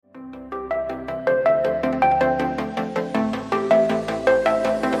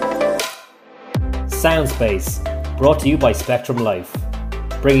Sound Space, brought to you by Spectrum Life,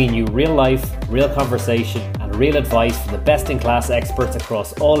 bringing you real life, real conversation and real advice from the best-in-class experts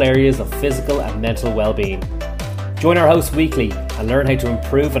across all areas of physical and mental well-being. Join our hosts weekly and learn how to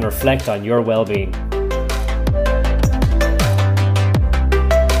improve and reflect on your well-being.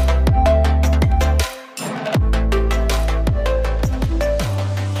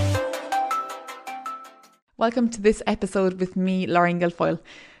 Welcome to this episode with me, Lauren Guilfoyle.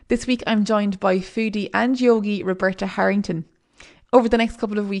 This week I'm joined by foodie and yogi Roberta Harrington. Over the next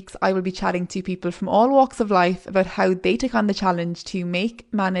couple of weeks I will be chatting to people from all walks of life about how they took on the challenge to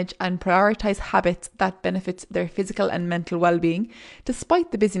make, manage and prioritise habits that benefit their physical and mental well-being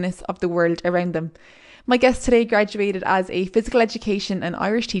despite the busyness of the world around them. My guest today graduated as a physical education and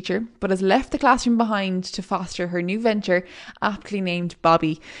Irish teacher, but has left the classroom behind to foster her new venture, aptly named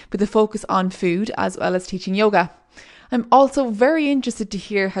Bobby, with a focus on food as well as teaching yoga. I'm also very interested to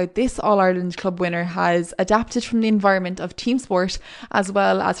hear how this All-Ireland Club winner has adapted from the environment of team sport as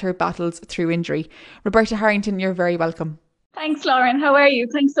well as her battles through injury. Roberta Harrington, you're very welcome. Thanks, Lauren. How are you?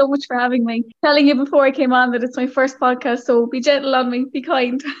 Thanks so much for having me. Telling you before I came on that it's my first podcast, so be gentle on me, be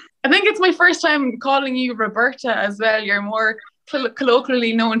kind. I think it's my first time calling you Roberta as well. You're more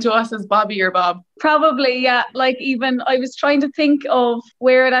colloquially known to us as Bobby or Bob. Probably, yeah. Like, even I was trying to think of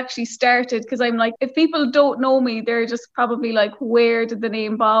where it actually started, because I'm like, if people don't know me, they're just probably like, where did the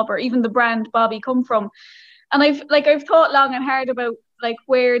name Bob or even the brand Bobby come from? And I've thought long and hard about like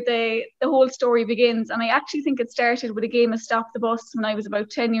where the whole story begins. And I actually think it started with a game of Stop the Bus when I was about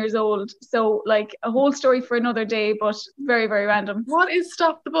 10 years old. So like a whole story for another day, but very, very random. What is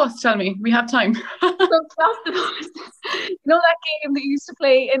Stop the Bus? Tell me, we have time. So Stop the Bus, you know that game that you used to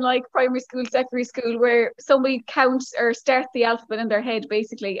play in like primary school, secondary school, where somebody counts or starts the alphabet in their head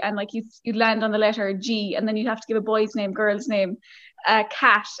basically, and like you'd land on the letter G, and then you'd have to give a boy's name, girl's name, a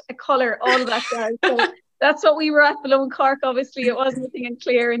cat, a colour, all of that jazz. So that's what we were at below in Cork. Obviously, it wasn't anything in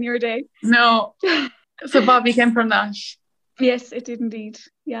Clare in your day. No. So Bobby came from that. Yes, it did indeed.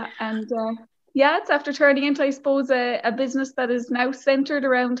 Yeah. And it's after turning into, I suppose, a business that is now centred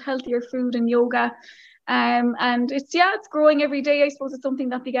around healthier food and yoga. And it's growing every day. I suppose it's something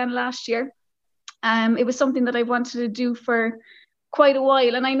that began last year. It was something that I wanted to do for quite a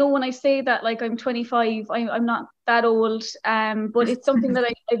while, and I know when I say that, like, I'm 25, I'm not that old, but it's something that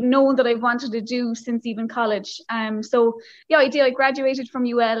I've known that I've wanted to do since even college. I did. I graduated from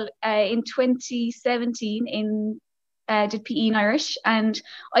UL in 2017 did PE in Irish, and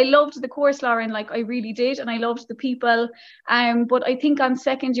I loved the course, Lauren, like I really did, and I loved the people, but I think on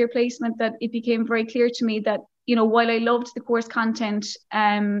second year placement that it became very clear to me that, you know, while I loved the course content,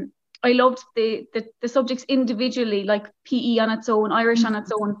 I loved the subjects individually, like PE on its own, Irish on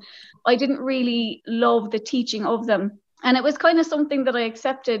its own. I didn't really love the teaching of them. And it was kind of something that I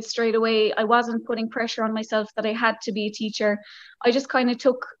accepted straight away. I wasn't putting pressure on myself that I had to be a teacher. I just kind of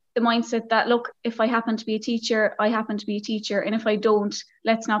took the mindset that, look, if I happen to be a teacher, I happen to be a teacher. And if I don't,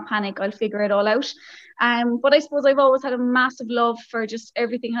 let's not panic. I'll figure it all out. But I suppose I've always had a massive love for just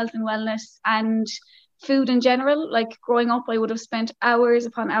everything health and wellness and food in general. Like growing up, I would have spent hours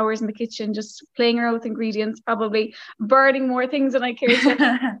upon hours in the kitchen just playing around with ingredients, probably burning more things than I cared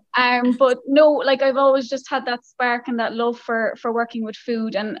to. But no, like I've always just had that spark and that love for working with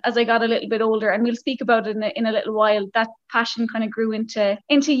food. And as I got a little bit older, and we'll speak about it in a little while, that passion kind of grew into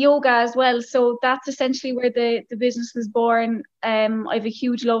yoga as well. So that's essentially where the business was born. I have a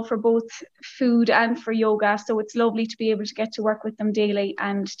huge love for both food and for yoga, so it's lovely to be able to get to work with them daily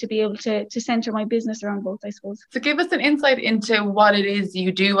and to be able to centre my business around both, I suppose. So give us an insight into what it is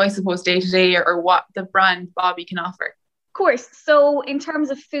you do, I suppose, day to day, or what the brand Bobby can offer. Of course. So in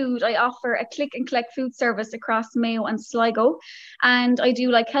terms of food, I offer a click and collect food service across Mayo and Sligo, and I do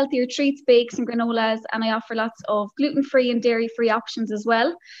like healthier treats, bakes and granolas, and I offer lots of gluten-free and dairy-free options as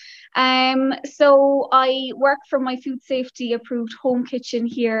well. So I work from my food safety approved home kitchen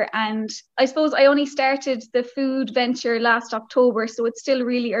here, and I suppose I only started the food venture last October, so it's still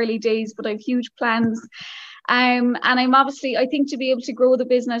really early days, but I have huge plans. And I'm obviously, I think to be able to grow the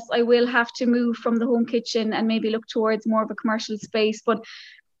business, I will have to move from the home kitchen and maybe look towards more of a commercial space. But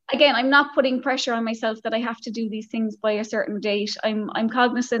again, I'm not putting pressure on myself that I have to do these things by a certain date. I'm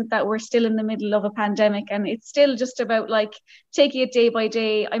cognizant that we're still in the middle of a pandemic, and it's still just about like taking it day by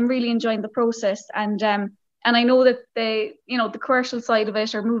day. I'm really enjoying the process, and And I know that the commercial side of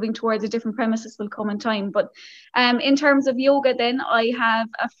it, or moving towards a different premises, will come in time. But in terms of yoga, then I have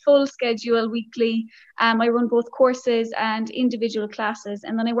a full schedule weekly. I run both courses and individual classes,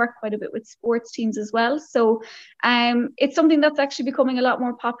 and then I work quite a bit with sports teams as well. So it's something that's actually becoming a lot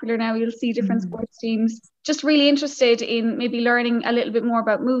more popular now. You'll see different sports teams just really interested in maybe learning a little bit more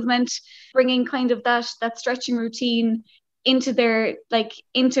about movement, bringing kind of that stretching routine into their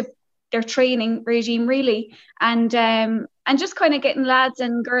training regime, really, and just kind of getting lads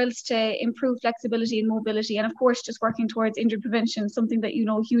and girls to improve flexibility and mobility, and of course just working towards injury prevention, something that you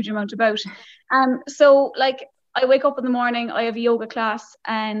know a huge amount about. So like I wake up in the morning, I have a yoga class,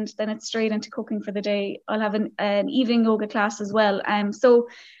 and then it's straight into cooking for the day. I'll have an evening yoga class as well. So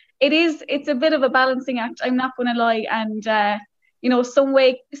it's a bit of a balancing act, I'm not going to lie. And some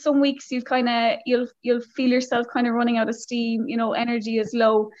weeks you'll feel yourself kind of running out of steam, energy is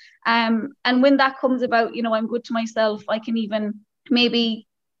low. And when that comes about, I'm good to myself. I can even maybe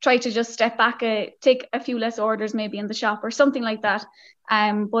try to just step back, take a few less orders maybe in the shop or something like that.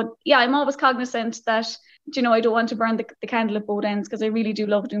 But yeah, I'm always cognizant that, I don't want to burn the candle at both ends, because I really do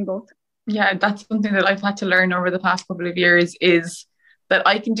love doing both. Yeah, that's something that I've had to learn over the past couple of years, is that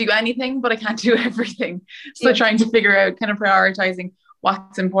I can do anything, but I can't do everything. So trying to figure out, kind of prioritizing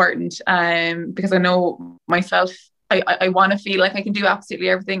what's important. Because I know myself, I want to feel like I can do absolutely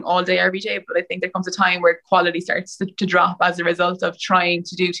everything all day, every day. But I think there comes a time where quality starts to drop as a result of trying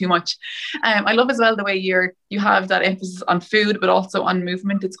to do too much. I love as well the way you have that emphasis on food, but also on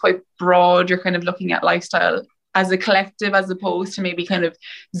movement. It's quite broad. You're kind of looking at lifestyle as a collective, as opposed to maybe kind of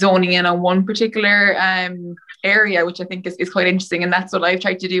zoning in on one particular area, which I think is quite interesting. And that's what I've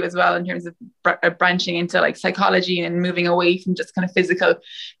tried to do as well, in terms of branching into like psychology and moving away from just kind of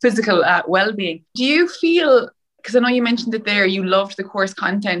physical well-being. Do you feel, because I know you mentioned it there, you loved the course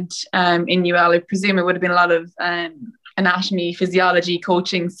content in UL. I presume it would have been a lot of anatomy, physiology,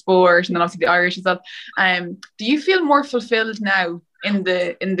 coaching, sport, and then obviously the Irish as well. Do you feel more fulfilled now in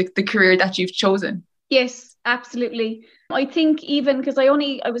the career that you've chosen? Yes, absolutely. I think even because I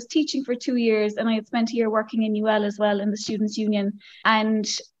was teaching for 2 years, and I had spent a year working in UL as well, in the Students' Union. And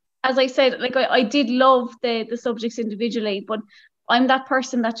as I said, like I did love the subjects individually, but I'm that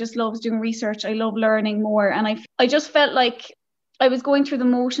person that just loves doing research. I love learning more. And I just felt like I was going through the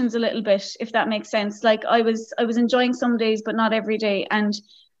motions a little bit, if that makes sense. Like I was enjoying some days, but not every day. And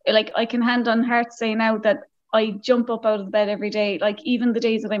like I can hand on heart say now that I jump up out of the bed every day. Like even the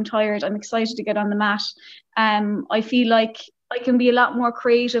days that I'm tired, I'm excited to get on the mat. I feel like I can be a lot more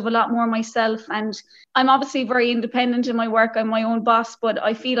creative, a lot more myself. And I'm obviously very independent in my work. I'm my own boss, but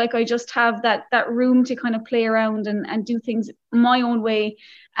I feel like I just have that room to kind of play around and do things my own way,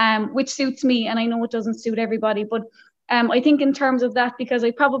 which suits me. And I know it doesn't suit everybody, but I think in terms of that, because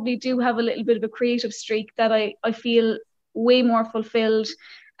I probably do have a little bit of a creative streak, that I feel way more fulfilled.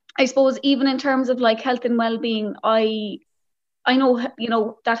 I suppose even in terms of like health and well-being, I know,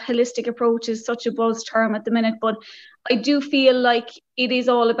 that holistic approach is such a buzz term at the minute, but I do feel like it is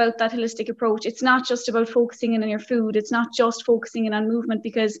all about that holistic approach. It's not just about focusing in on your food. It's not just focusing in on movement,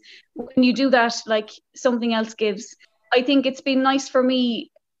 because when you do that, like something else gives. I think it's been nice for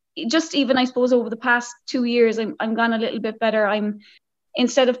me, just even, I suppose, over the past 2 years, I'm gone a little bit better.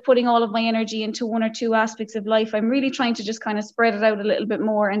 Instead of putting all of my energy into one or two aspects of life, I'm really trying to just kind of spread it out a little bit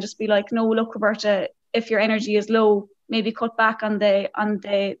more and just be like, no, look, Roberta, if your energy is low, maybe cut back on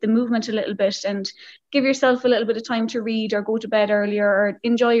the movement a little bit, and give yourself a little bit of time to read or go to bed earlier or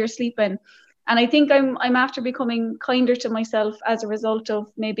enjoy your sleeping. And I think I'm after becoming kinder to myself as a result of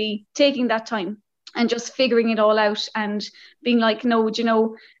maybe taking that time and just figuring it all out and being like, no,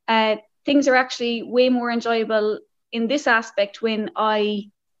 things are actually way more enjoyable in this aspect when I,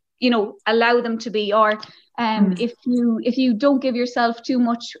 allow them to be. Or if you don't give yourself too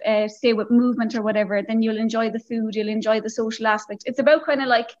much, say with movement or whatever, then you'll enjoy the food, you'll enjoy the social aspect. It's about kind of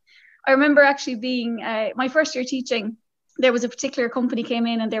like, I remember actually being my first year teaching, there was a particular company came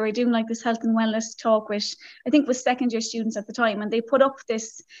in and they were doing like this health and wellness talk, which I think was second year students at the time. And they put up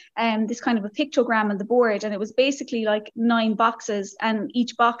this kind of a pictogram on the board, and it was basically like 9 boxes, and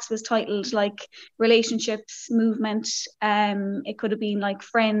each box was titled like relationships, movement. It could have been like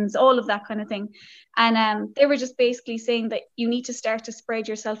friends, all of that kind of thing. And they were just basically saying that you need to start to spread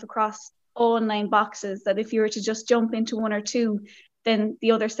yourself across all 9 boxes, that if you were to just jump into 1 or 2, then the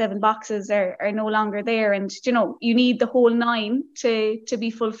other 7 boxes are no longer there. And, you need the whole 9 to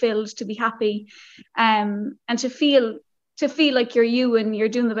be fulfilled, to be happy, and to feel like you're you and you're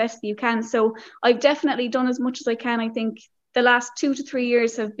doing the best that you can. So I've definitely done as much as I can. I think the last 2 to 3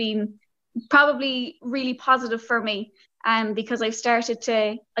 years have been probably really positive for me. because I've started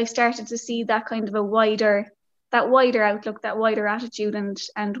to see that kind of a wider outlook, that wider attitude,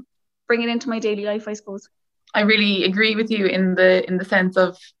 and bring it into my daily life, I suppose. I really agree with you in the sense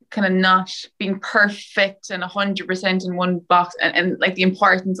of kind of not being perfect and 100% in one box, and like the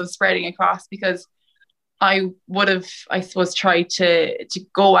importance of spreading across, because I would have, I suppose, tried to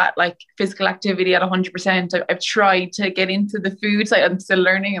go at like physical activity at 100%. I've tried to get into the food side. I'm still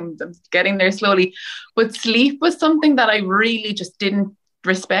learning. I'm getting there slowly. But sleep was something that I really just didn't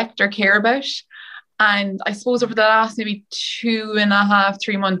respect or care about. And I suppose over the last maybe 2.5,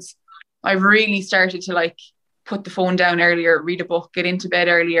 3 months, I really started to like put the phone down earlier, read a book, get into bed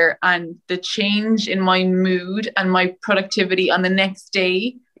earlier. And the change in my mood and my productivity on the next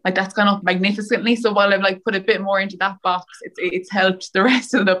day, like that's gone up magnificently. So while I've like put a bit more into that box, it's helped the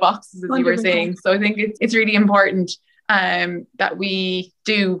rest of the boxes, as 100%. You were saying. So I think it's really important that we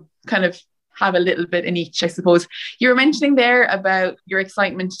do kind of have a little bit in each, I suppose. You were mentioning there about your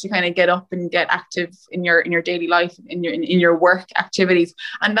excitement to kind of get up and get active in your daily life, in your work activities.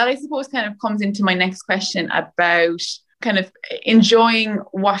 And that, I suppose, kind of comes into my next question about kind of enjoying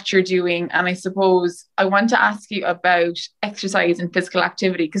what you're doing. And I suppose I want to ask you about exercise and physical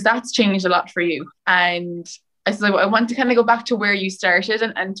activity, because that's changed a lot for you. And I want to kind of go back to where you started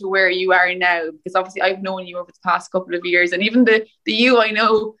and to where you are now, because obviously I've known you over the past couple of years, and even the you I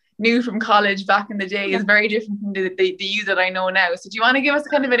knew from college back in the day is very different from the you that I know now. So do you want to give us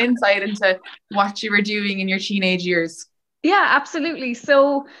kind of an insight into what you were doing in your teenage years? Yeah, absolutely.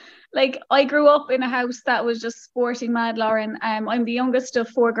 So like I grew up in a house that was just sporting mad, Lauren. I'm the youngest of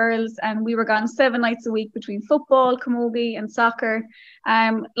 4 girls, and we were gone 7 nights a week between football, camogie and soccer.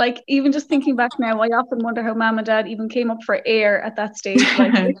 Like even just thinking back now, I often wonder how mum and dad even came up for air at that stage,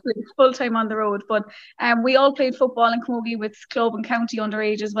 like full time on the road. But we all played football and camogie with club and county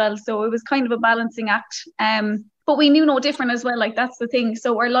underage as well. So it was kind of a balancing act. But we knew no different as well. Like that's the thing.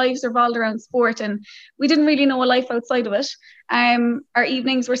 So our lives revolved around sport, and we didn't really know a life outside of it. Our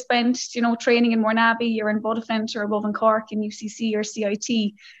evenings were spent, training in Mourneabbey or in Buttevant or above in Cork in UCC or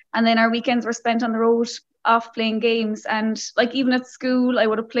CIT. And then our weekends were spent on the road off playing games. And like even at school, I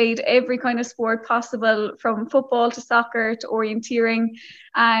would have played every kind of sport possible, from football to soccer to orienteering.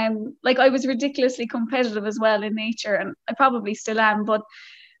 Like I was ridiculously competitive as well in nature, and I probably still am. But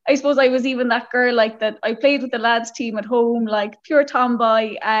I suppose I was even that girl like that. I played with the lads team at home, like pure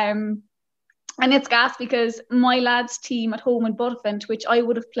tomboy. And it's gas because my lads team at home in Buttevant, which I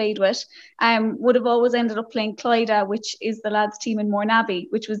would have played with, would have always ended up playing Clyda, which is the lads team in Mourneabbey,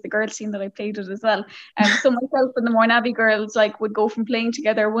 which was the girls team that I played with as well. So myself and the Mourneabbey girls like would go from playing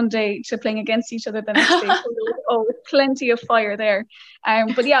together one day to playing against each other the next day. So with plenty of fire there.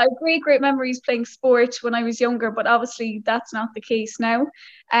 But yeah, I have great memories playing sport when I was younger, but obviously that's not the case now.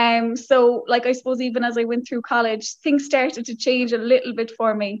 So like I suppose even as I went through college, things started to change a little bit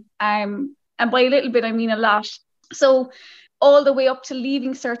for me. And by a little bit, I mean a lot. So all the way up to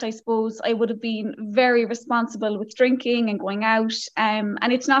leaving cert, I suppose, I would have been very responsible with drinking and going out. And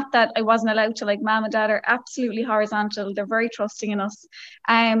it's not that I wasn't allowed to, like mum and dad are absolutely horizontal. They're very trusting in us.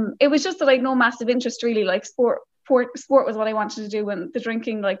 It was just that I had no massive interest really, like sport was what I wanted to do, and the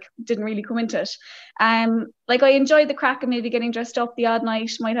drinking like didn't really come into it. Like I enjoyed the crack of maybe getting dressed up the odd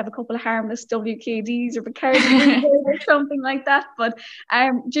night, might have a couple of harmless WKDs or Bacardi or something like that. But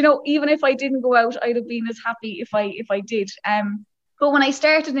even if I didn't go out, I'd have been as happy if I did. But when I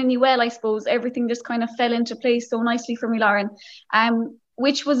started in UL, I suppose everything just kind of fell into place so nicely for me, Lauren.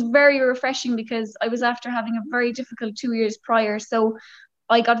 Which was very refreshing because I was after having a very difficult 2 years prior. So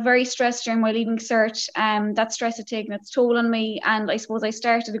I got very stressed during my leaving cert. That stress had taken its toll on me. And I suppose I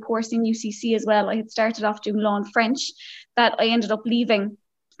started a course in UCC as well. I had started off doing law and French that I ended up leaving.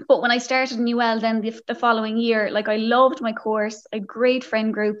 But when I started in UL then the following year, like I loved my course. I had great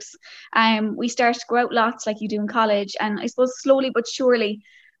friend groups. We started to go out lots like you do in college. And I suppose slowly but surely,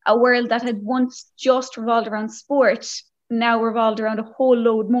 a world that had once just revolved around sport now revolved around a whole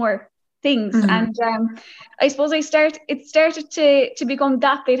load more things. And I suppose it started to become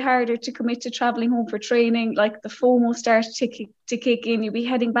that bit harder to commit to traveling home for training. Like the FOMO started to kick in. You'd be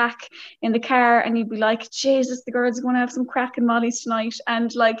heading back in the car and you'd be like, Jesus, the girls are going to have some crack and mollies tonight.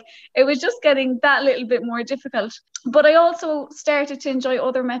 And like it was just getting that little bit more difficult. But I also started to enjoy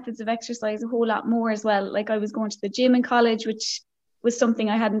other methods of exercise a whole lot more as well. Like I was going to the gym in college, which was something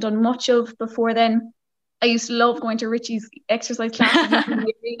I hadn't done much of before then. I used to love going to Richie's exercise classes in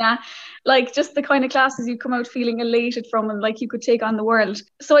the arena, like just the kind of classes you come out feeling elated from and like you could take on the world.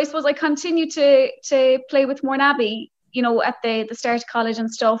 So I suppose I continued to play with Mourneabbey, at the start of college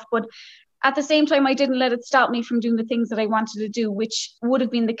and stuff. But at the same time, I didn't let it stop me from doing the things that I wanted to do, which would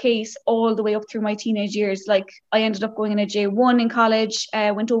have been the case all the way up through my teenage years. Like I ended up going in a J1 in college,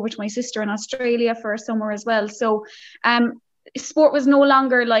 went over to my sister in Australia for a summer as well. So sport was no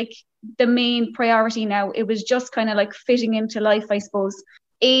longer like the main priority now. It was just kind of like fitting into life, I suppose.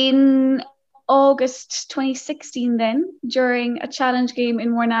 In August 2016 then, during a challenge game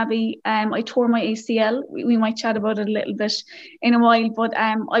in Mourneabbey, I tore my ACL. We might chat about it a little bit in a while, but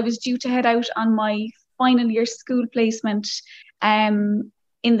I was due to head out on my final year school placement in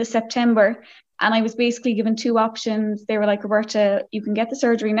the September, and I was basically given two options. They were like, Roberta, you can get the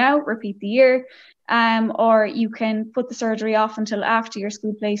surgery now, repeat the year, or you can put the surgery off until after your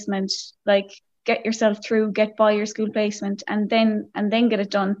school placement, like get yourself through, get by your school placement, and then get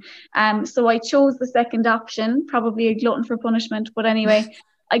it done. So I chose the second option, probably a glutton for punishment, but anyway,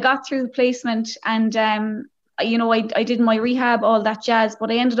 I got through the placement, and I did my rehab, all that jazz,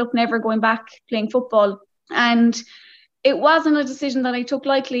 but I ended up never going back playing football. And it wasn't a decision that I took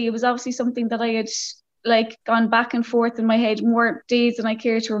lightly. It was obviously something that I had like gone back and forth in my head more days than I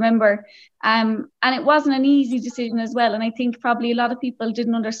care to remember. And it wasn't an easy decision as well. And I think probably a lot of people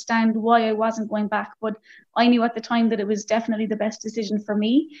didn't understand why I wasn't going back, but I knew at the time that it was definitely the best decision for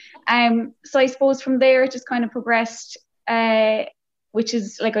me. So I suppose from there it just kind of progressed, which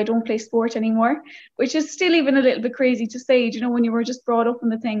is like I don't play sport anymore, which is still even a little bit crazy to say, you know, when you were just brought up in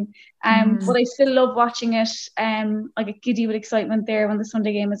the thing. But I still love watching it. I get giddy with excitement there when the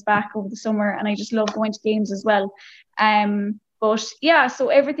Sunday game is back over the summer, and I just love going to games as well. But yeah, so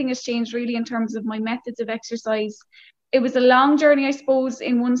everything has changed really in terms of my methods of exercise. It was a long journey, I suppose,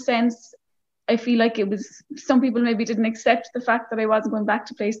 in one sense. I feel like it was, some people maybe didn't accept the fact that I wasn't going back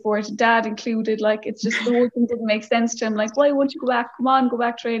to play sport, Dad included. Like, it's just the whole thing didn't make sense to him. Like, why won't you go back? Come on, go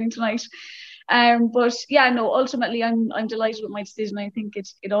back training tonight. But yeah, no, ultimately I'm delighted with my decision. I think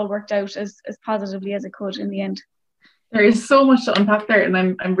it all worked out as positively as it could in the end. There is so much to unpack there, and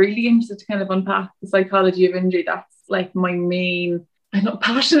I'm really interested to kind of unpack the psychology of injury. That's like my main, I know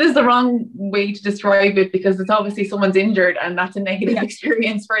passion is the wrong way to describe it, because it's obviously someone's injured and that's a negative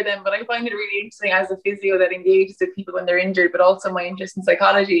experience for them. But I find it really interesting as a physio that engages with people when they're injured, but also my interest in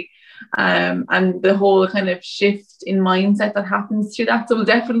psychology, and the whole kind of shift in mindset that happens through that. So we'll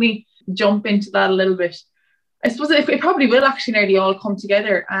definitely jump into that a little bit. I suppose it probably will actually nearly all come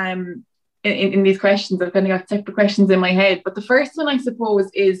together in these questions. I've kind of got separate questions in my head, but the first one I suppose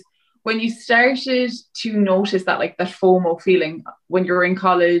is, when you started to notice that, like, that FOMO feeling when you were in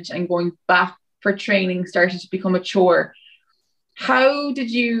college and going back for training started to become a chore, how did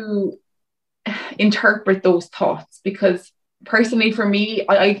you interpret those thoughts? Because personally for me,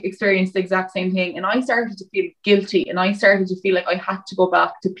 I experienced the exact same thing, and I started to feel guilty, and I started to feel like I had to go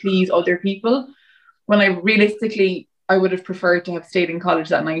back to please other people, when I realistically, I would have preferred to have stayed in college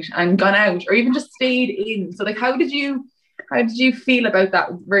that night and gone out, or even just stayed in. So like, how did you feel about that?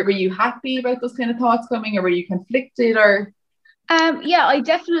 Were you happy about those kind of thoughts coming, or were you conflicted? Or yeah, I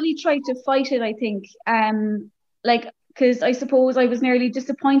definitely tried to fight it, I think. Because I suppose I was nearly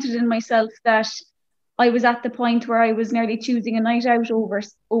disappointed in myself that I was at the point where I was nearly choosing a night out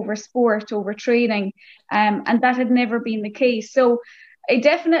over sport, over training, and that had never been the case. So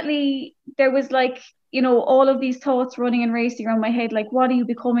there was like, you know, all of these thoughts running and racing around my head, like, what are you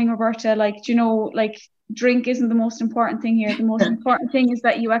becoming, Roberta? Like, you know, like, drink isn't the most important thing here. The most important thing is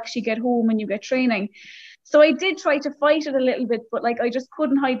that you actually get home and you get training. So I did try to fight it a little bit, but like, I just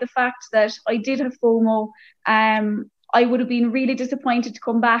couldn't hide the fact that I did have FOMO. I would have been really disappointed to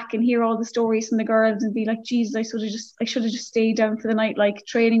come back and hear all the stories from the girls and be like, Jesus, I should have just stayed down for the night. Like,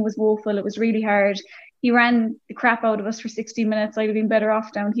 training was woeful. It was really hard. He ran the crap out of us for 60 minutes. I'd have been better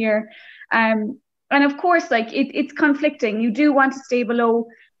off down here. And of course, like, it's conflicting. You do want to stay below,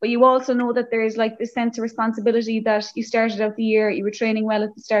 but you also know that there's like this sense of responsibility that you started out the year, you were training well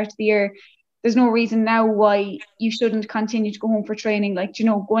at the start of the year. There's no reason now why you shouldn't continue to go home for training. Like, you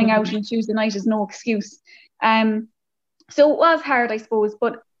know, going out on Tuesday night is no excuse. So it was hard, I suppose,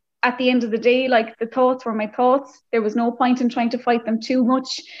 but at the end of the day, like, the thoughts were my thoughts. There was no point in trying to fight them too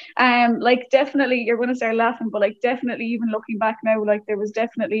much. Like, definitely, you're going to start laughing, but like, definitely, even looking back now, like, there was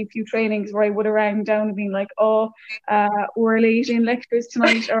definitely a few trainings where I would have rang down and been like, we're late in lectures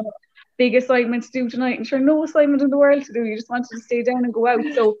tonight, or big assignments due tonight, and sure, no assignment in the world to do. You just wanted to stay down and go out.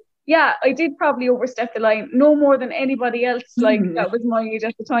 So yeah, I did probably overstep the line, no more than anybody else. Like, that was my age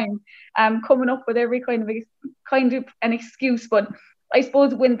at the time, coming up with every kind of an excuse. But I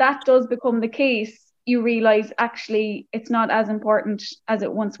suppose when that does become the case, you realise actually it's not as important as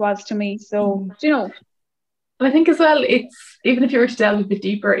it once was to me. So, you know. And I think as well, it's, even if you were to delve a bit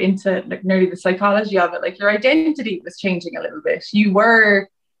deeper into like nearly the psychology of it, like, your identity was changing a little bit. You were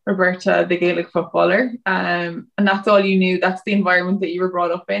Roberta, the Gaelic footballer, and that's all you knew. That's the environment that you were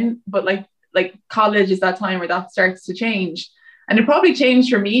brought up in. But like college is that time where that starts to change, and it probably changed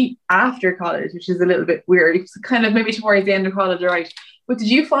for me after college, which is a little bit weird. It's kind of maybe towards the end of college, right? But did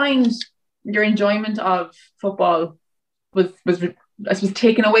you find your enjoyment of football was I suppose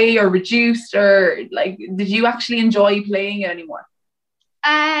taken away or reduced, or like did you actually enjoy playing it anymore?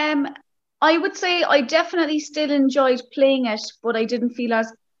 I would say I definitely still enjoyed playing it, but I didn't feel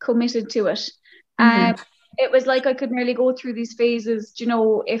as committed to it. It was like I could nearly go through these phases, you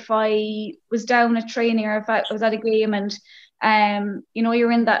know, if I was down at training or if I was at a game, and you know,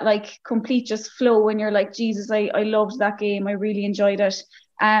 you're in that like complete just flow and you're like, Jesus, I loved that game. I really enjoyed it.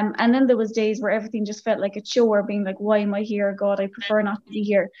 And then there was days where everything just felt like a chore, being like, why am I here? God, I prefer not to be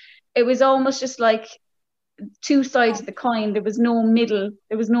here. It was almost just like two sides of the coin. There was no middle.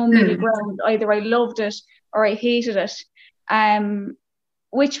 There was no middle ground. Either I loved it or I hated it.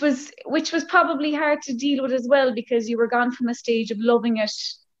 Which was probably hard to deal with as well, because you were gone from a stage of loving it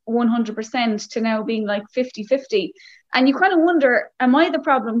 100% to now being like 50-50. And you kind of wonder, am I the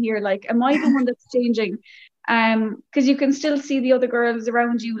problem here? Like, am I the one that's changing? Because you can still see the other girls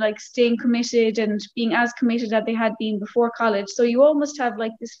around you like staying committed and being as committed as they had been before college. So you almost have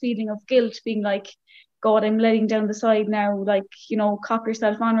like this feeling of guilt, being like, God, I'm letting down the side now, like, you know, cop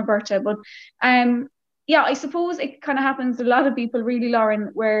yourself on, Roberta. But yeah, I suppose it kind of happens to a lot of people, really,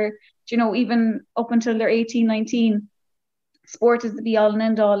 Lauren, where, you know, even up until they're 18, 19, sport is the be all and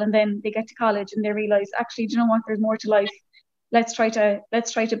end all, and then they get to college and they realize, actually, do you know what, there's more to life. Let's try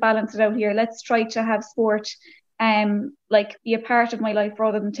to balance it out here. Let's try to have sport like be a part of my life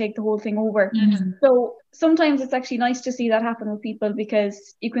rather than take the whole thing over. So sometimes it's actually nice to see that happen with people,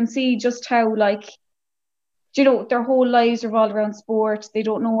 because you can see just how, like, you know, their whole lives revolve around sport. They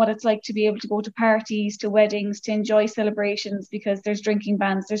don't know what it's like to be able to go to parties, to weddings, to enjoy celebrations, because there's drinking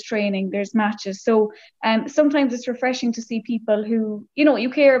bans, there's training, there's matches. So sometimes it's refreshing to see people who, you know, you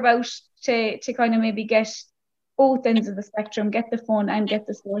care about, to kind of maybe get both ends of the spectrum, get the fun and get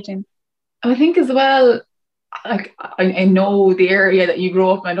the sport in. I think as well, like I know the area that you grew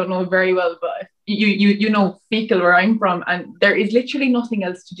up in, I don't know it very well, but you know Fecal, where I'm from, and there is literally nothing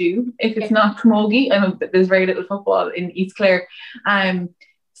else to do if it's not camogie. I know there's very little football in East Clare.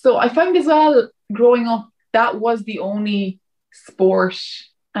 So I found as well, growing up, that was the only sport.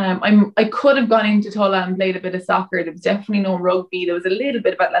 I could have gone into Tulla and played a bit of soccer. There was definitely no rugby. There was a little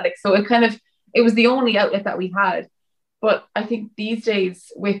bit of athletics. So it was the only outlet that we had. But I think these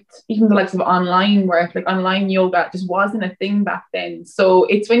days, with even the likes of online work, like online yoga, just wasn't a thing back then. So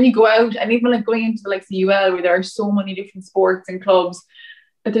it's when you go out, and even like going into the likes of UL, where there are so many different sports and clubs,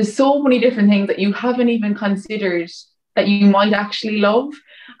 that there's so many different things that you haven't even considered that you might actually love.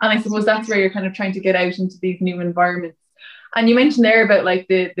 And I suppose that's where you're kind of trying to get out into these new environments. And you mentioned there about like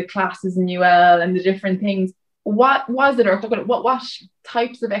the classes in UL and the different things. What was it, or what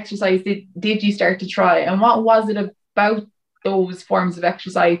types of exercise did you start to try, and what was it about those forms of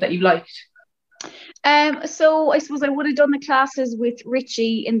exercise that you liked? So I suppose I would have done the classes with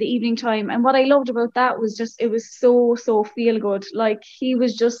Richie in the evening time, and what I loved about that was just, it was so feel good. Like, he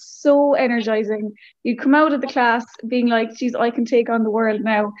was just so energizing. You'd come out of the class being like, geez, I can take on the world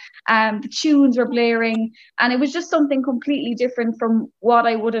now. The tunes were blaring, and it was just something completely different from what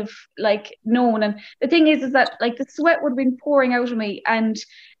I would have like known. And the thing is that like the sweat would have been pouring out of me, and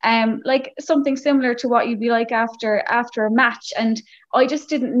like something similar to what you'd be like after a match. And I just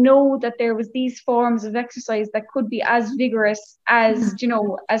didn't know that there was these forms of exercise that could be as vigorous as, you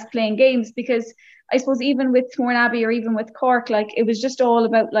know, as playing games. Because I suppose even with Mourneabbey or even with Cork, like, it was just all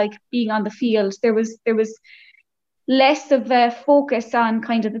about like being on the field. There was less of a focus on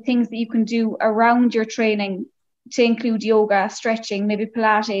kind of the things that you can do around your training, to include yoga, stretching, maybe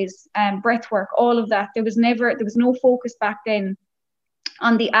Pilates, breath work, all of that. There was no focus back then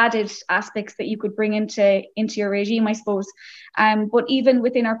on the added aspects that you could bring into your regime, I suppose. But even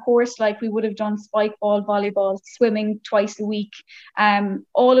within our course, like, we would have done spike ball, volleyball, swimming twice a week,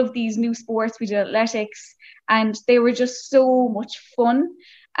 all of these new sports. We did athletics, and they were just so much fun.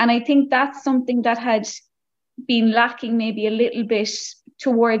 And I think that's something that had been lacking maybe a little bit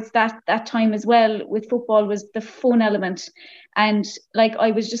towards that time as well with football, was the fun element. And like,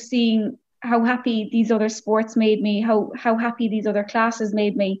 I was just seeing how happy these other sports made me, how happy these other classes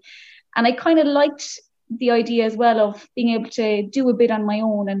made me. And I kind of liked the idea as well of being able to do a bit on my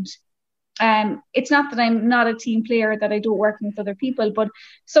own. And it's not that I'm not a team player, that I don't work with other people, but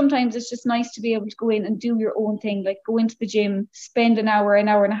sometimes it's just nice to be able to go in and do your own thing, like go into the gym, spend an hour and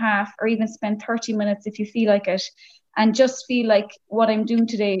a half, or even spend 30 minutes if you feel like it, and just feel like what I'm doing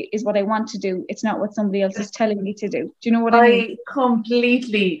today is what I want to do. It's not what somebody else is telling me to do. Do you know what I mean? I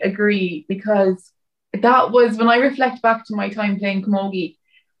completely agree, because that was when I reflect back to my time playing camogie.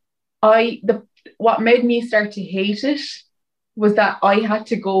 What made me start to hate it was that I had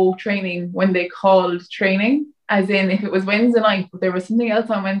to go training when they called training. As in, if it was Wednesday night, but there was something else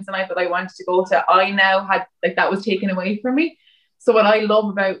on Wednesday night that I wanted to go to, I now had, like, that was taken away from me. So what I love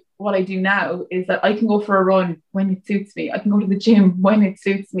about what I do now is that I can go for a run when it suits me. I can go to the gym when it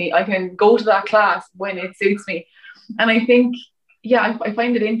suits me. I can go to that class when it suits me. And I think, yeah, I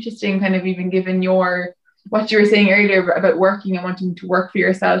find it interesting, kind of even given what you were saying earlier about working and wanting to work for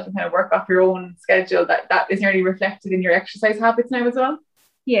yourself and kind of work off your own schedule, that is nearly reflected in your exercise habits now as well.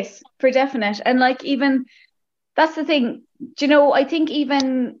 Yes, for definite. And like, even that's the thing, do you know, I think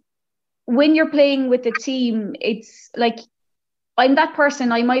even when you're playing with a team, it's like, I'm that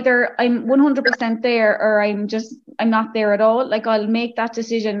person. I'm 100% there, or I'm not there at all. Like, I'll make that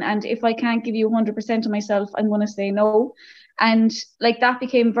decision, and if I can't give you 100% of myself, I'm going to say no. And like, that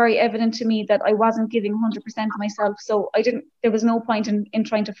became very evident to me that I wasn't giving 100% of myself. So there was no point in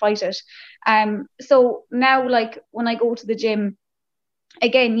trying to fight it. So now, like, when I go to the gym,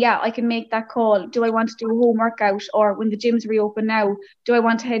 again, yeah, I can make that call. Do I want to do a home workout, or when the gyms reopen now, do I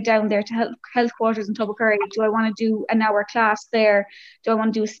want to head down there to health quarters in Tubbercurry? Do I want to do an hour class there? Do I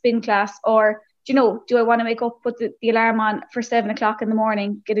want to do a spin class? Or, do I want to put the alarm on for 7:00 in the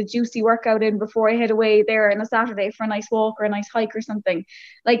morning, get a juicy workout in before I head away there on a Saturday for a nice walk or a nice hike or something?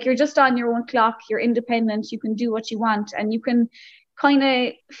 Like, you're just on your own clock, you're independent, you can do what you want, and you can kind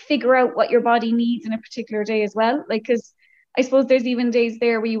of figure out what your body needs in a particular day as well. Like, because I suppose there's even days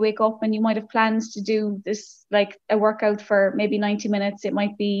there where you wake up and you might have plans to do this, like a workout for maybe 90 minutes. It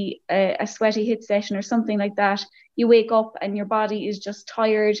might be a sweaty HIIT session or something like that. You wake up and your body is just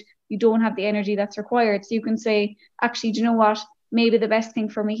tired. You don't have the energy that's required. So you can say, actually, do you know what? Maybe the best thing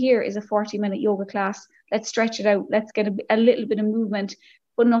for me here is a 40-minute yoga class. Let's stretch it out. Let's get a little bit of movement,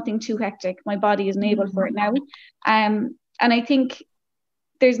 but nothing too hectic. My body isn't able for it now. And I think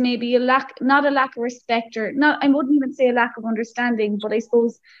there's maybe not a lack of respect, or not, I wouldn't even say a lack of understanding, but I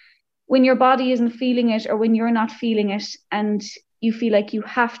suppose when your body isn't feeling it, or when you're not feeling it, and you feel like you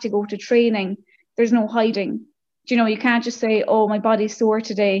have to go to training, there's no hiding. You can't just say, oh, my body's sore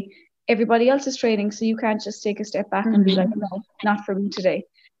today. Everybody else is training, so you can't just take a step back and be like, no, not for me today.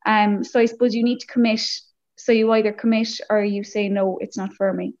 So I suppose you need to commit. So you either commit or you say, no, it's not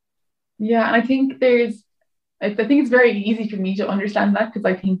for me. Yeah, and I think it's very easy for me to understand that, because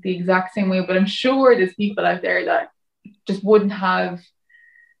I think the exact same way, but I'm sure there's people out there that just wouldn't have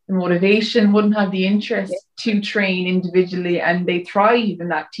the motivation, wouldn't have the interest to train individually, and they thrive in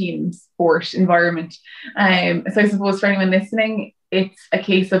that team sport environment. So I suppose for anyone listening, it's a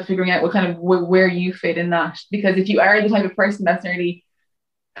case of figuring out where you fit in that, because if you are the type of person that's nearly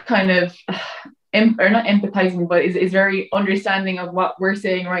kind of or not empathizing, but is very understanding of what we're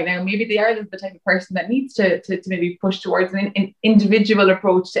saying right now, maybe they are the type of person that needs to maybe push towards an individual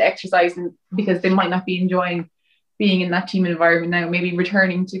approach to exercising, because they might not be enjoying being in that team environment now. Maybe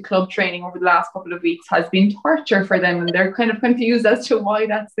returning to club training over the last couple of weeks has been torture for them, and they're kind of confused as to why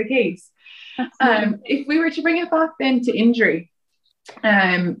that's the case. If we were to bring it back then to injury,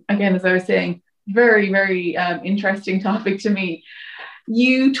 again, as I was saying, very, very interesting topic to me.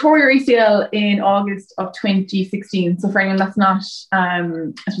 You tore your ACL in August of 2016. So for anyone that's not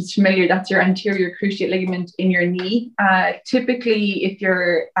familiar, that's your anterior cruciate ligament in your knee. Typically, if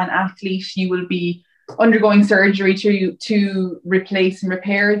you're an athlete, you will be undergoing surgery to replace and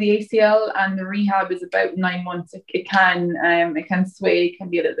repair the ACL, and the rehab is about 9 months. It can sway, it can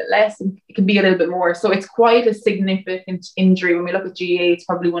be a little bit less, and it can be a little bit more. So it's quite a significant injury. When we look at GA, it's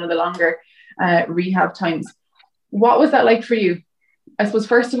probably one of the longer rehab times. What was that like for you? I suppose,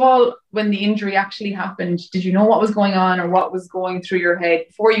 first of all, when the injury actually happened, did you know what was going on, or what was going through your head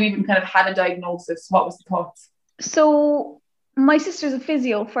before you even kind of had a diagnosis? What was the thoughts? So my sister's a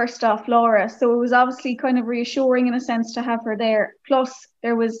physio, first off, Laura. So it was obviously kind of reassuring in a sense to have her there. Plus,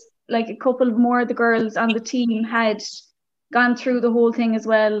 there was like a couple more of the girls on the team had gone through the whole thing as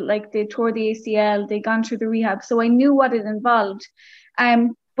well. Like, they tore the ACL, they gone through the rehab. So I knew what it involved.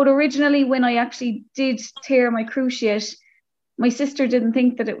 But originally, when I actually did tear my cruciate, my sister didn't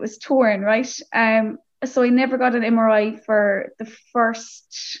think that it was torn, right? So I never got an MRI for the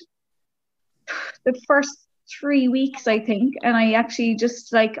first 3 weeks, I think. And I actually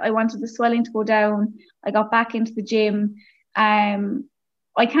just, like, I wanted the swelling to go down. I got back into the gym.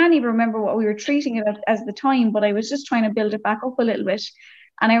 I can't even remember what we were treating it as the time, but I was just trying to build it back up a little bit.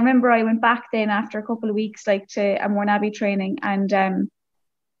 And I remember I went back then after a couple of weeks, like, to a Mourneabbey training, and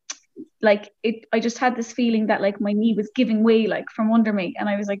like I just had this feeling that like my knee was giving way like from under me, and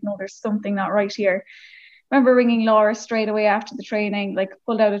I was like, no, there's something not right here. I remember ringing Laura straight away after the training, like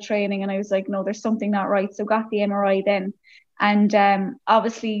pulled out of training, and I was like, no, there's something not right. So got the MRI then, and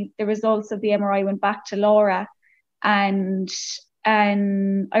obviously the results of the MRI went back to Laura, and I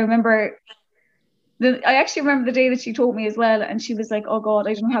remember. I actually remember the day that she told me as well, and she was like, oh God,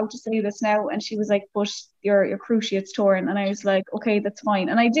 I don't know how to say this now. And she was like, but your cruciate's torn. And I was like, okay, that's fine.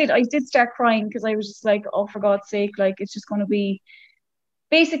 And I did start crying, because I was just like, oh, for God's sake, like it's just going to be,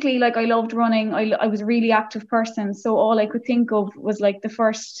 basically, like I loved running. I was a really active person. So all I could think of was like the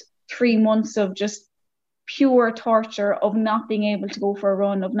first 3 months of just pure torture of not being able to go for a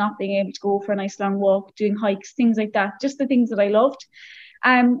run, of not being able to go for a nice long walk, doing hikes, things like that, just the things that I loved.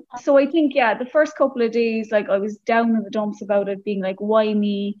 So I think, yeah, the first couple of days, like I was down in the dumps about it, being like, why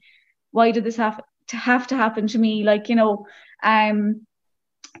me? Why did this have to happen to me? Like, you know,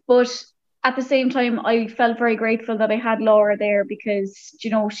 but at the same time, I felt very grateful that I had Laura there, because,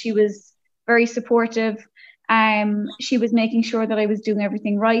 you know, she was very supportive. She was making sure that I was doing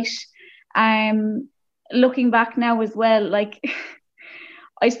everything right. Looking back now as well, like,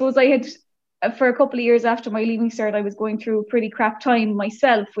 I suppose I had, for a couple of years after my leaving cert, I was going through a pretty crap time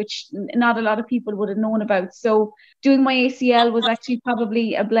myself, which not a lot of people would have known about. So doing my ACL was actually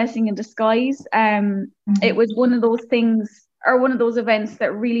probably a blessing in disguise. It was one of those things, or one of those events,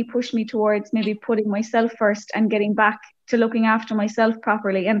 that really pushed me towards maybe putting myself first and getting back to looking after myself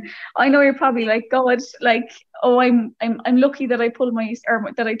properly. And I know you're probably like, God, like, oh, I'm lucky that I tore my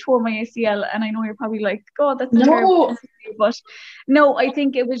ACL. And I know you're probably like, God, that's a terrible thing to say. But no, I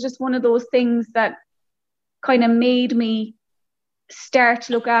think it was just one of those things that kind of made me start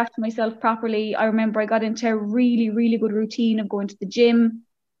to look after myself properly. I remember I got into a really, really good routine of going to the gym.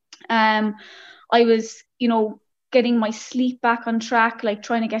 I was, you know, getting my sleep back on track, like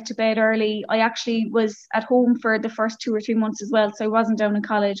trying to get to bed early. I actually was at home for the first 2 or 3 months as well. So I wasn't down in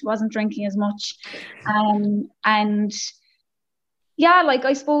college, wasn't drinking as much. And yeah, like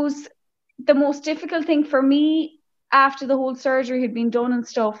I suppose the most difficult thing for me after the whole surgery had been done and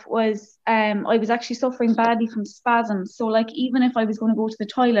stuff was I was actually suffering badly from spasms. So like, even if I was going to go to the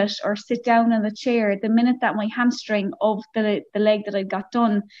toilet or sit down in the chair, the minute that my hamstring of the leg that I'd got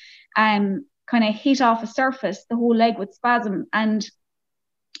done kind of hit off a surface, the whole leg would spasm. And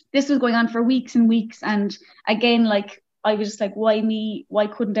this was going on for weeks and weeks. And again, like, I was just like, why me? Why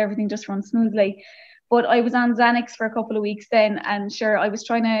couldn't everything just run smoothly? But I was on Xanax for a couple of weeks then, and sure, I was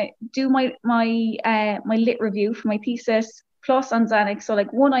trying to do my lit review for my thesis plus on Xanax. So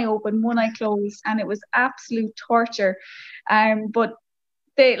like, one eye open, one eye closed, and it was absolute torture. But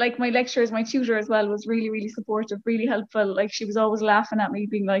like my lecturers, my tutor as well, was really, really supportive, really helpful. Like, she was always laughing at me,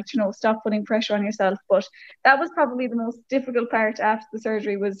 being like, you know, stop putting pressure on yourself. But that was probably the most difficult part after the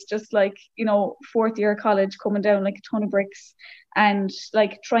surgery, was just like, you know, 4th year of college, coming down like a ton of bricks, and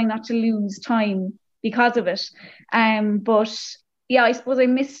like trying not to lose time because of it. But yeah, I suppose I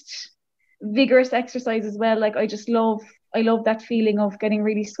missed vigorous exercise as well. Like, I love that feeling of getting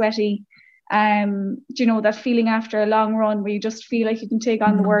really sweaty. You know, that feeling after a long run where you just feel like you can take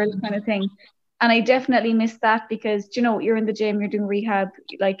on the world, kind of thing. And I definitely missed that, because, you know, you're in the gym, you're doing rehab,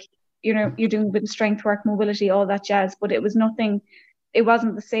 like, you know, you're doing a bit of strength work, mobility, all that jazz. But it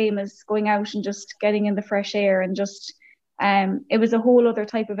wasn't the same as going out and just getting in the fresh air, and just it was a whole other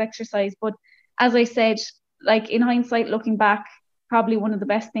type of exercise. But as I said, like, in hindsight, looking back, probably one of the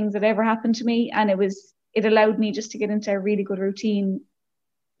best things that ever happened to me. And it allowed me just to get into a really good routine,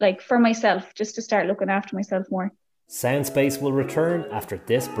 like, for myself, just to start looking after myself more. Soundspace will return after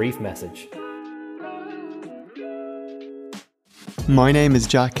this brief message. My name is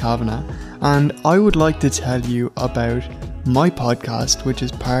Jack Kavanagh, and I would like to tell you about my podcast, which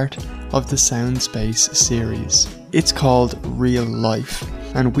is part of the Soundspace series. It's called Real Life,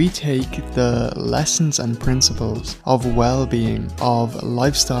 and we take the lessons and principles of well-being, of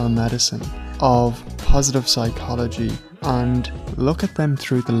lifestyle medicine, of positive psychology, and look at them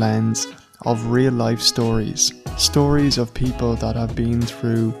through the lens of real life stories of people that have been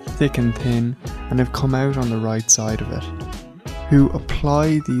through thick and thin and have come out on the right side of it, who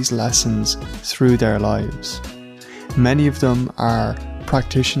apply these lessons through their lives. Many of them are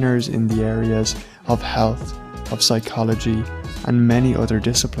practitioners in the areas of health, of psychology, and many other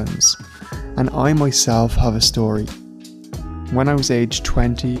disciplines. And I myself have a story. When I was age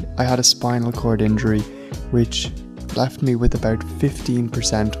 20, I had a spinal cord injury which left me with about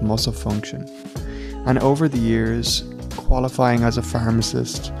 15% muscle function. And over the years, qualifying as a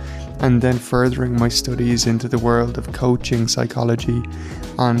pharmacist and then furthering my studies into the world of coaching psychology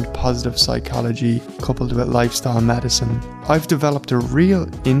and positive psychology coupled with lifestyle medicine, I've developed a real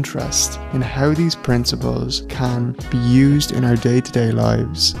interest in how these principles can be used in our day-to-day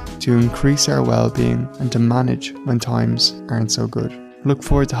lives to increase our well-being and to manage when times aren't so good. Look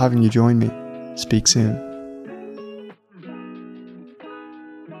forward to having you join me. Speak soon.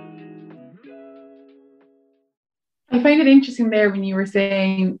 I find it interesting there when you were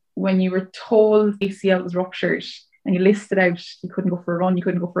saying when you were told ACL was ruptured and you listed out you couldn't go for a run, you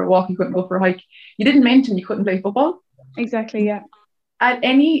couldn't go for a walk, you couldn't go for a hike. You didn't mention you couldn't play football. Exactly, yeah. At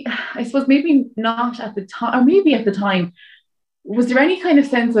any, I suppose maybe not at the time, or maybe at the time, was there any kind of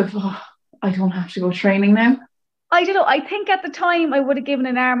sense of, oh, I don't have to go training now? I don't know. I think at the time I would have given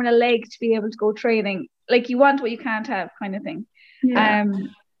an arm and a leg to be able to go training. Like, you want what you can't have kind of thing. Yeah.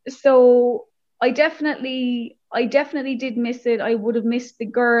 So I definitely did miss it. I would have missed the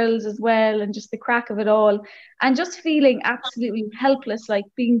girls as well and just the crack of it all. And just feeling absolutely helpless, like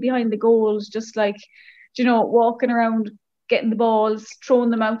being behind the goals, just like, you know, walking around, getting the balls,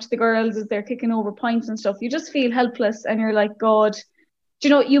 throwing them out to the girls as they're kicking over points and stuff. You just feel helpless and you're like, God, you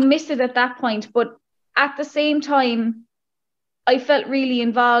know, you miss it at that point. But at the same time, I felt really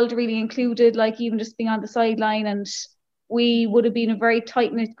involved, really included, like even just being on the sideline, and we would have been a very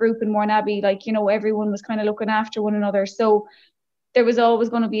tight-knit group in Mourneabbey. Like, you know, everyone was kind of looking after one another. So there was always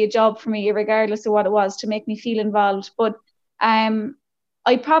going to be a job for me, regardless of what it was, to make me feel involved. But I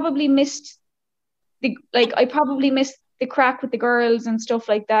probably missed the crack with the girls and stuff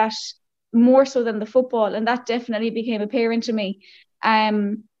like that more so than the football, and that definitely became apparent to me.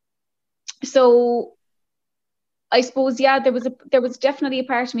 So I suppose, yeah, there was definitely a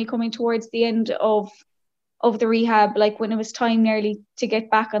part of me coming towards the end of the rehab, like when it was time nearly to get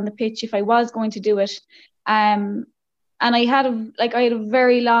back on the pitch if I was going to do it. And I had a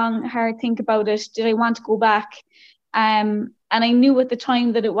very long, hard think about it. Did I want to go back? And I knew at the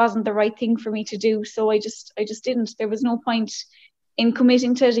time that it wasn't the right thing for me to do. So I just didn't. There was no point in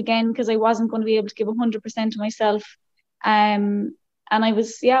committing to it again because I wasn't going to be able to give 100% to myself. And I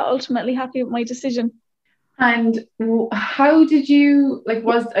was, ultimately happy with my decision. And how did you,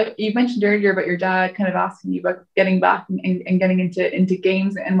 you mentioned earlier about your dad kind of asking you about getting back and getting into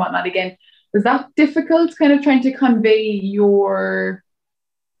games and whatnot again. Was that difficult, kind of trying to convey your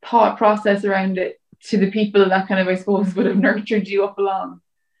thought process around it to the people that kind of, I suppose, would have nurtured you up along?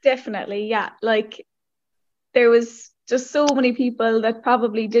 Definitely, yeah. Like, there was just so many people that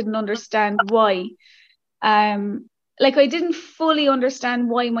probably didn't understand why. Like, I didn't fully understand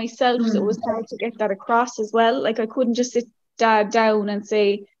why myself, so it was hard to get that across as well. Like, I couldn't just sit Dad down and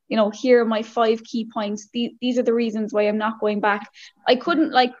say, you know, here are my 5 key points. These are the reasons why I'm not going back. I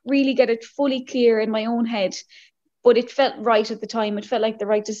couldn't really get it fully clear in my own head, but it felt right at the time. It felt like the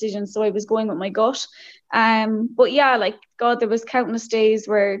right decision, so I was going with my gut. But yeah, like, God, there was countless days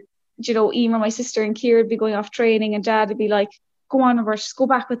where, you know, Emer, my sister, and Ciara would be going off training, and Dad would be like, go on, Robert, just go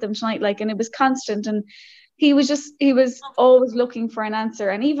back with them tonight. Like, and it was constant. And he was always looking for an answer.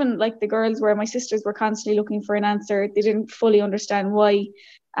 And even like the girls, where my sisters were constantly looking for an answer, they didn't fully understand why.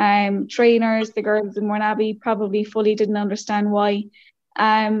 Trainers, the girls in Mourneabbey, probably fully didn't understand why.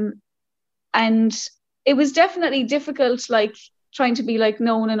 And it was definitely difficult, like trying to be like,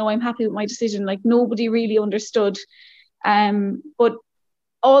 no, I'm happy with my decision. Like, nobody really understood. But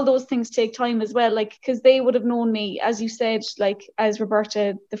all those things take time as well, like, because they would have known me, as you said, like as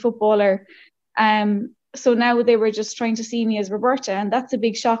Roberta, the footballer. So now they were just trying to see me as Roberta, and that's a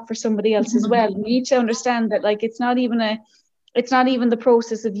big shock for somebody else as well. You need to understand that, like, it's not even the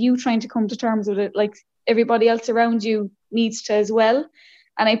process of you trying to come to terms with it. Like, everybody else around you needs to as well.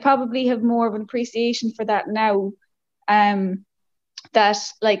 And I probably have more of an appreciation for that now. That,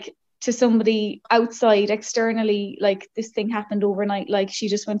 like, to somebody outside, externally, like, this thing happened overnight. Like, she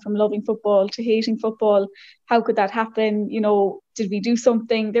just went from loving football to hating football. How could that happen? You know, did we do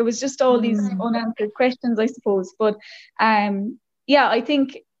something? There was just all these unanswered questions, I suppose. But I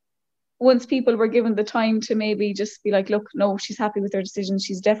think once people were given the time to maybe just be like, look, no, she's happy with her decision,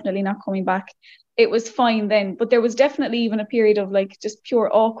 she's definitely not coming back, it was fine then. But there was definitely even a period of like just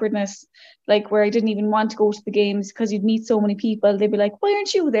pure awkwardness, like where I didn't even want to go to the games because you'd meet so many people. They'd be like, why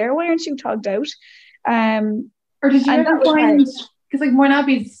aren't you there? Why aren't you togged out? Or did you ever find, because like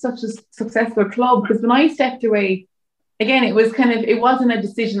Mourneabbey is such a successful club, because when I stepped away, again, it wasn't a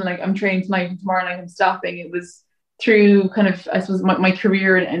decision like I'm training tonight and tomorrow night I'm stopping. It was through kind of, I suppose, my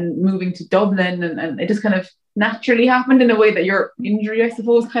career and moving to Dublin, and it just kind of naturally happened in a way that your injury, I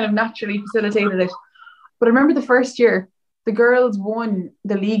suppose, kind of naturally facilitated it. But I remember the first year, the girls won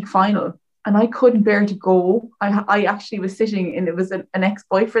the league final, and I couldn't bear to go. I actually was sitting in, it was an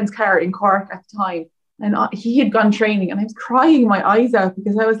ex-boyfriend's car in Cork at the time, and he had gone training, and I was crying my eyes out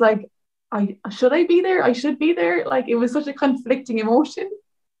because I was like, should I be there? I should be there. Like, it was such a conflicting emotion.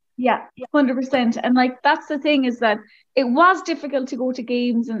 Yeah, 100%. And like, that's the thing, is that it was difficult to go to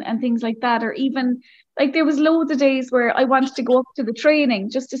games and things like that, or even like there was loads of days where I wanted to go up to the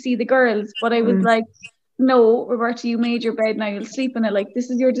training just to see the girls, but I was like, no, Roberta, you made your bed, now you'll sleep in it. Like, this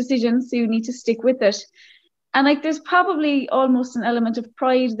is your decision, so you need to stick with it. And like, there's probably almost an element of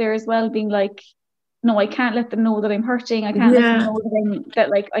pride there as well, being like, no, I can't let them know that I'm hurting. I can't let them know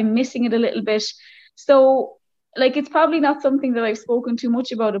that I'm missing it a little bit. So like, it's probably not something that I've spoken too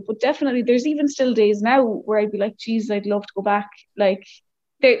much about it, but definitely there's even still days now where I'd be like, geez, I'd love to go back. Like,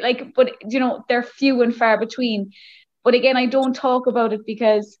 they're like, but you know, they're few and far between. But again, I don't talk about it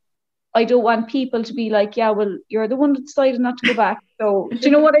because I don't want people to be like, yeah, well, you're the one that decided not to go back. So do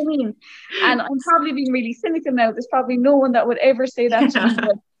you know what I mean? And I'm probably being really cynical now. There's probably no one that would ever say that to me.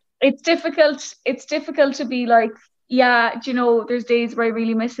 But it's difficult. It's difficult to be like, yeah, do you know, there's days where I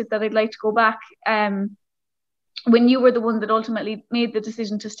really miss it, that I'd like to go back. When you were the one that ultimately made the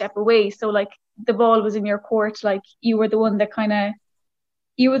decision to step away. So like, the ball was in your court. Like, you were the one that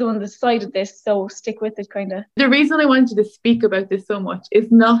decided this, so stick with it, kind of. The reason I wanted to speak about this so much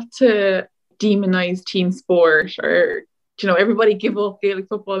is not to demonize team sport or, you know, everybody give up Gaelic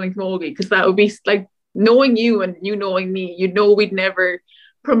football and camogie, because that would be like, knowing you and you knowing me, you know, we'd never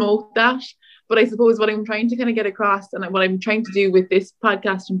promote that. But I suppose what I'm trying to kind of get across, and what I'm trying to do with this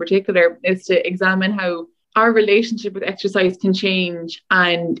podcast in particular, is to examine how our relationship with exercise can change.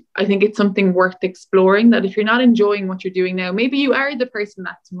 And I think it's something worth exploring, that if you're not enjoying what you're doing now, maybe you are the person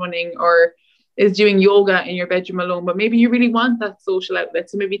that's running or is doing yoga in your bedroom alone, but maybe you really want that social outlet.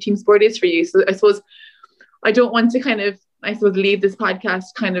 So maybe team sport is for you. So I suppose I don't want to kind of, leave this podcast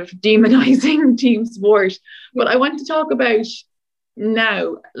kind of demonizing team sport, but I want to talk about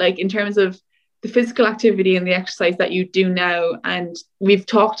now, like, in terms of the physical activity and the exercise that you do now. And we've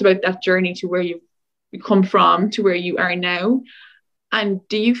talked about that journey to where you've come from to where you are now. And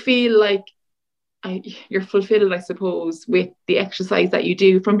do you feel like you're fulfilled, I suppose, with the exercise that you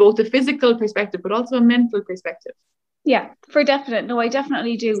do from both a physical perspective but also a mental perspective? Yeah, for definite. No, I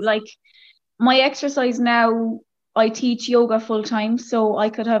definitely do. Like, my exercise now, I teach yoga full time, so I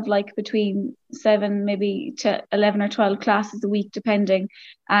could have like between 7 maybe to 11 or 12 classes a week, depending.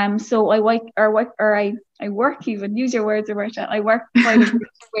 So I work, even use your words, Roberta. I work quite a bit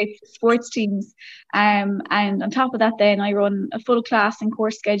with sports teams, and on top of that, then I run a full class and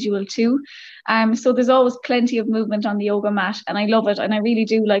course schedule too. So there's always plenty of movement on the yoga mat, and I love it, and I really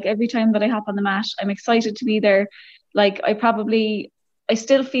do. Like, every time that I hop on the mat, I'm excited to be there. Like, I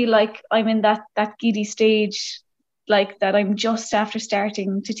still feel like I'm in that giddy stage, like that I'm just after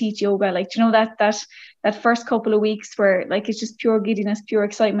starting to teach yoga. Like, you know, that first couple of weeks where like it's just pure giddiness, pure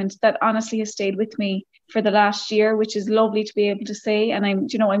excitement, that honestly has stayed with me for the last year, which is lovely to be able to say. And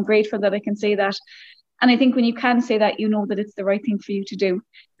I'm grateful that I can say that. And I think when you can say that, you know that it's the right thing for you to do.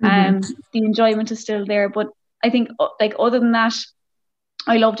 The enjoyment is still there. But I think, like, other than that,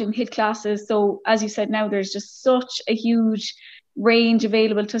 I love doing HIIT classes. So as you said, now there's just such a huge range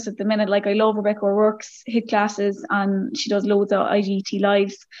available to us at the minute. Like, I love Rebecca O'Rourke's HIIT classes, and she does loads of IGT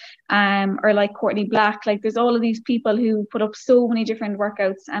lives, or like Courtney Black. Like, there's all of these people who put up so many different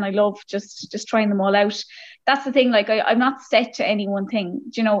workouts, and I love just trying them all out. That's the thing, like, I'm not set to any one thing.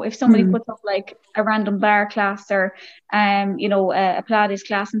 You know, if somebody puts up like a random bar class or a Pilates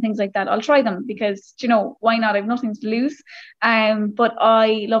class and things like that, I'll try them, because, you know, why not? I've nothing to lose. But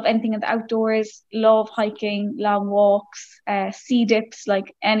I love anything in the outdoors, love hiking, long walks, sea dips,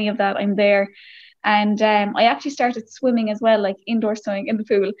 like any of that, I'm there. And I actually started swimming as well, like indoor swimming in the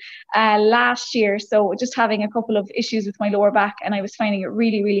pool last year. So just having a couple of issues with my lower back, and I was finding it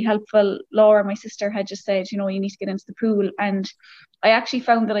really, really helpful. Laura, my sister, had just said, you know, you need to get into the pool. And I actually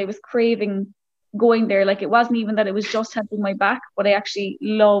found that I was craving going there. Like, it wasn't even that it was just helping my back, but I actually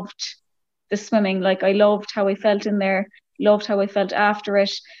loved the swimming. Like, I loved how I felt in there, loved how I felt after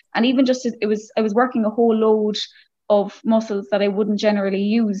it. And even just, I was working a whole load of muscles that I wouldn't generally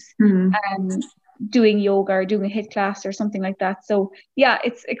use. Doing yoga or doing a HIIT class or something like that. So yeah,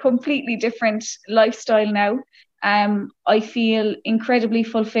 it's a completely different lifestyle now. I feel incredibly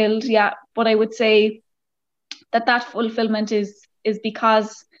fulfilled, yeah, but I would say that fulfillment is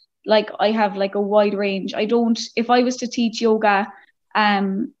because, like, I have like a wide range. If I was to teach yoga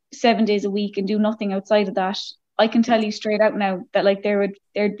 7 days a week and do nothing outside of that, I can tell you straight out now that, like,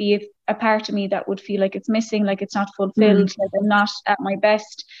 there'd be a part of me that would feel like it's missing, like it's not fulfilled, like I'm not at my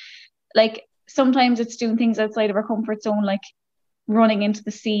best. Like, sometimes it's doing things outside of our comfort zone, like running into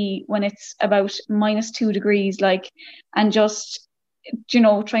the sea when it's about -2 degrees, like, and just, you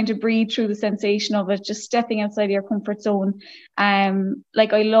know, trying to breathe through the sensation of it, just stepping outside of your comfort zone.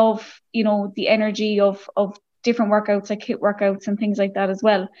 Like, I love, you know, the energy of different workouts, like HIIT workouts and things like that as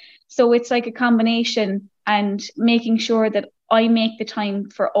well. So it's like a combination, and making sure that I make the time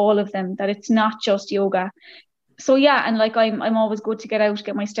for all of them, that it's not just yoga. So yeah, and like I'm always good to get out,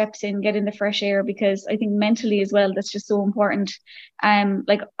 get my steps in, get in the fresh air, because I think mentally as well, that's just so important.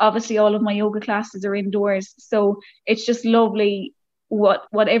 Like, obviously all of my yoga classes are indoors, so it's just lovely.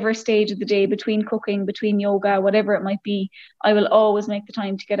 Whatever stage of the day, between cooking, between yoga, whatever it might be, I will always make the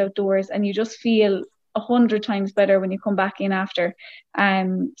time to get outdoors, and you just feel 100 times better when you come back in after.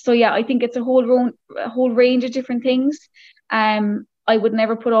 So yeah, I think it's a whole range of different things. I would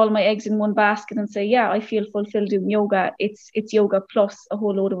never put all my eggs in one basket and say, yeah, I feel fulfilled doing yoga. It's yoga plus a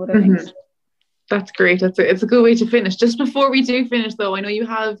whole load of other things. That's great. It's a good way to finish. Just before we do finish though, I know you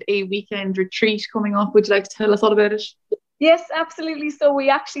have a weekend retreat coming up. Would you like to tell us all about it? Yes, absolutely. So we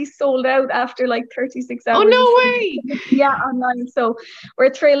actually sold out after like 36 hours. Oh, no way! Yeah, online. So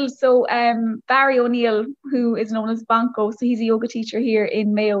we're thrilled. So Barry O'Neill, who is known as Banco, so he's a yoga teacher here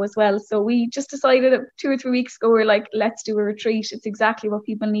in Mayo as well. So we just decided 2 or 3 weeks ago, we're like, let's do a retreat. It's exactly what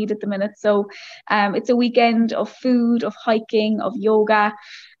people need at the minute. So it's a weekend of food, of hiking, of yoga.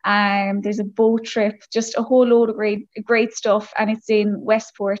 There's a boat trip, just a whole load of great stuff, and it's in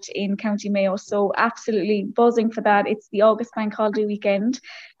Westport in County Mayo, so absolutely buzzing for that. It's the August bank holiday weekend.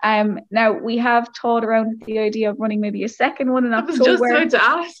 Now we have toyed around with the idea of running maybe a second one in October. I was just about to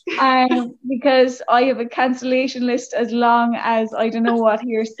ask. Because I have a cancellation list as long as I don't know what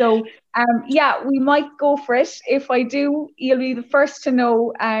here. So yeah, we might go for it. If I do, you'll be the first to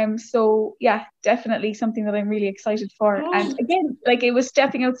know. So yeah, definitely something that I'm really excited for. And again, like, it was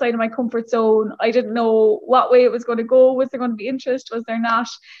stepping outside of my comfort zone. I didn't know what way it was going to go. Was there going to be interest? Was there not?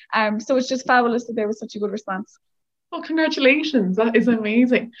 So it's just fabulous that there was such a good response. Oh, congratulations. That is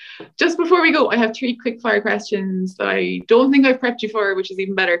amazing. Just before we go, I have 3 quick fire questions that I don't think I've prepped you for, which is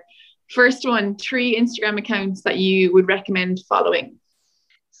even better. First one, 3 Instagram accounts that you would recommend following.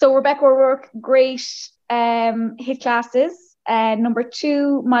 So Rebecca O'Rourke, great HIIT classes. Number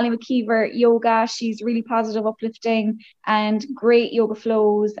 2, Molly McKeever, yoga. She's really positive, uplifting, and great yoga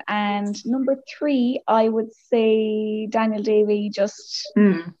flows. And number 3, I would say Daniel Davey, just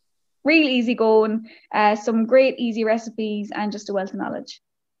real easy going, some great easy recipes, and just a wealth of knowledge.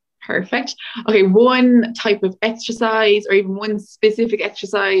 Perfect. Okay, one type of exercise, or even one specific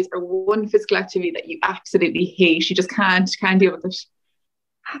exercise, or one physical activity that you absolutely hate. You just can't deal with it.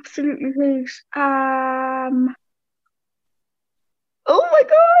 Absolutely hate. Oh my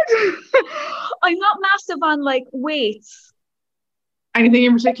god. I'm not massive on like weights. Anything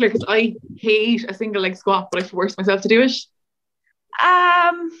in particular? Because I hate a single leg squat, but I force myself to do it.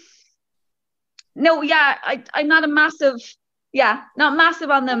 No, yeah, I'm not not massive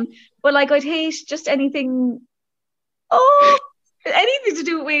on them, but like, I'd hate just anything to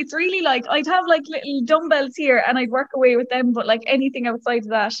do with weights, really. Like, I'd have like little dumbbells here and I'd work away with them, but like anything outside of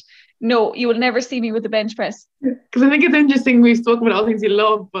that, no, you will never see me with a bench press. Because I think it's interesting, we've spoken about all things you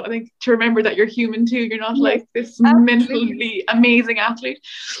love, but I think to remember that you're human too. You're not like this mentally amazing athlete.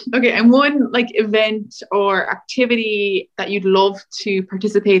 Okay, and one like event or activity that you'd love to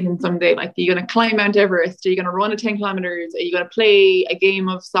participate in someday. Like, are you going to climb Mount Everest? Are you going to run a 10 kilometers? Are you going to play a game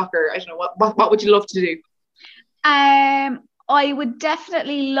of soccer? I don't know. What would you love to do? I would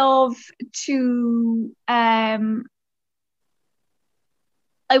definitely love to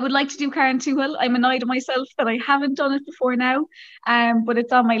I would like to do Karen Tuhill. I'm annoyed at myself that I haven't done it before now, but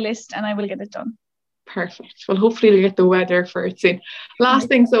it's on my list and I will get it done. Perfect. Well, hopefully we'll get the weather for it soon. Last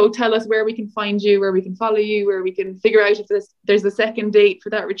thing, so tell us where we can find you, where we can follow you, where we can figure out if there's a second date for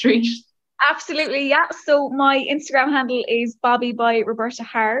that retreat. Absolutely, yeah. So my Instagram handle is Bobby by Roberta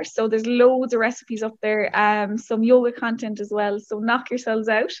Haar. So there's loads of recipes up there, some yoga content as well. So knock yourselves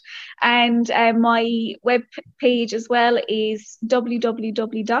out. And my web page as well is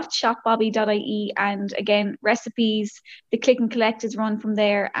www.shopbobby.ie. And again, recipes, the click and collect is run from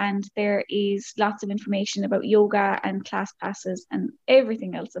there. And there is lots of information about yoga and class passes and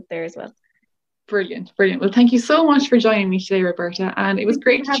everything else up there as well. Brilliant. Well, thank you so much for joining me today, Roberta. And it was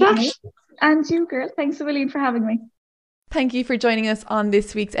great to chat. And you, girl. Thanks a million for having me. Thank you for joining us on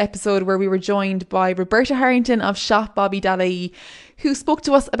this week's episode, where we were joined by Roberta Harrington of shopbobby.ie, who spoke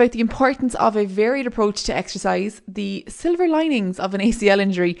to us about the importance of a varied approach to exercise, the silver linings of an ACL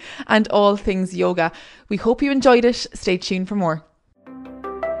injury, and all things yoga. We hope you enjoyed it. Stay tuned for more.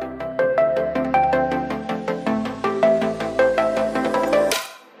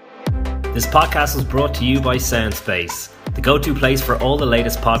 This podcast was brought to you by Soundspace. the go-to place for all the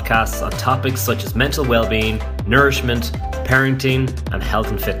latest podcasts on topics such as mental well-being, nourishment, parenting, and health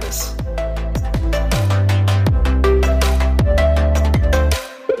and fitness.